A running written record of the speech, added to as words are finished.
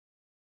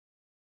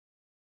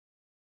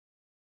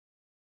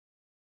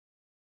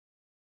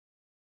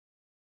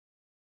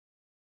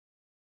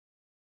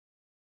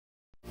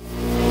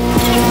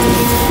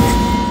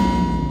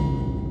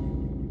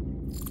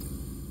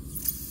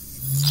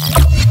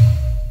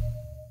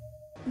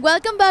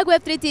Welcome back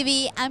Web3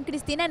 TV. I'm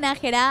Cristina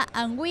Najera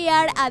and we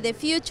are at the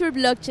Future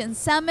Blockchain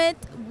Summit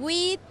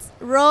with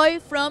Roy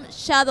from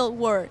Shadow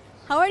World.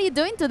 How are you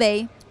doing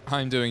today?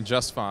 I'm doing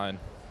just fine.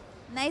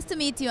 Nice to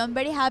meet you. I'm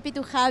very happy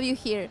to have you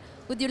here.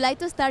 Would you like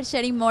to start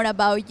sharing more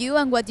about you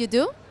and what you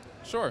do?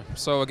 Sure.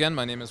 So again,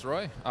 my name is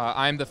Roy.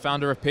 I'm the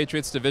founder of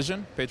Patriots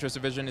Division. Patriots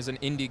Division is an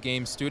indie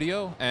game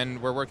studio,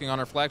 and we're working on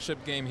our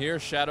flagship game here,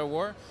 Shadow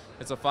War.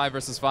 It's a 5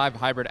 versus 5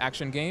 hybrid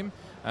action game,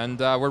 and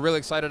we're really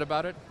excited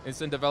about it.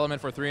 It's in development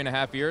for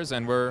 3.5 years,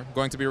 and we're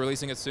going to be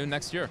releasing it soon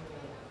next year.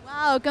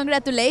 Wow,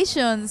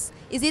 congratulations.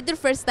 Is it your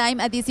first time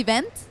at this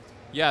event?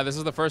 Yeah, this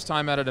is the first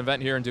time at an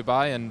event here in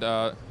Dubai, and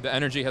the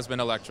energy has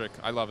been electric.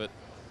 I love it.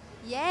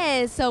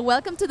 Yes, so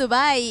welcome to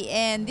Dubai,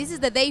 and this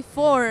is the day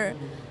 4.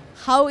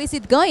 How is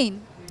it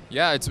going?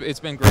 Yeah, it's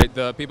been great.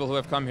 The people who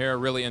have come here are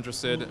really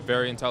interested,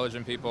 very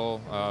intelligent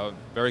people,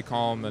 very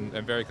calm and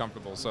very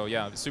comfortable. So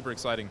yeah, it's super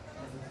exciting.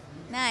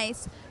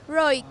 Nice.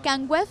 Roy,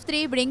 can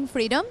Web3 bring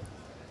freedom?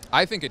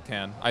 I think it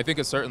can. I think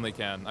it certainly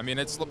can. I mean,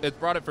 it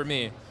brought it for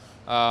me.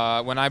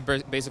 When I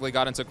basically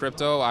got into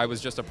crypto, I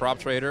was just a prop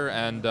trader,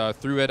 and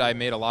through it I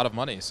made a lot of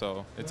money.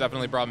 So it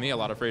definitely brought me a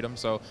lot of freedom.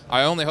 So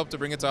I only hope to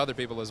bring it to other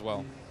people as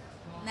well.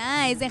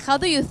 Nice. And how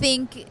do you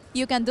think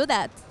you can do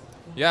that?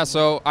 Yeah,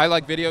 so I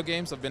like video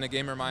games. I've been a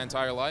gamer my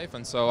entire life,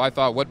 and so I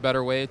thought what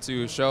better way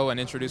to show and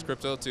introduce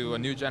crypto to a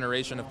new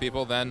generation of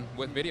people than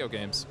with video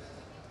games.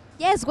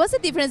 Yes, what's the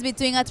difference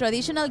between a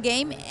traditional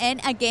game and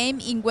a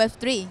game in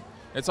Web3?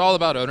 It's all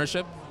about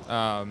ownership.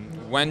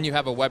 When you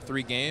have a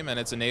Web3 game and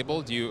it's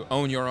enabled, you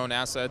own your own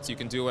assets. You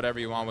can do whatever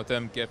you want with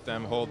them, gift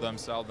them, hold them,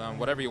 sell them,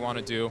 whatever you want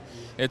to do.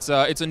 It's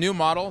a new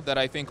model that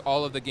I think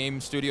all of the game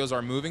studios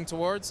are moving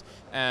towards,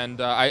 and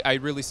I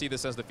really see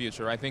this as the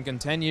future. I think in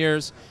 10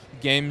 years,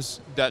 games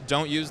that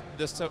don't use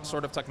this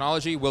sort of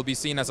technology will be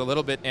seen as a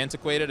little bit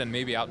antiquated and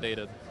maybe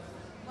outdated.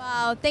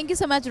 Wow, thank you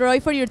so much, Roy,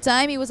 for your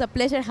time. It was a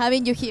pleasure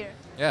having you here.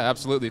 Yeah,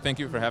 absolutely. Thank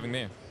you for having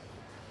me.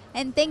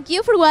 And thank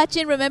you for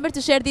watching. Remember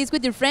to share this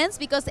with your friends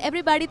because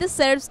everybody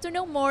deserves to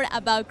know more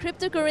about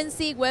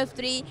cryptocurrency,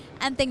 Web3,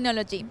 and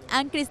technology.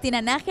 I'm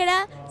Cristina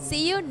Najera.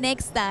 See you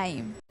next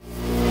time.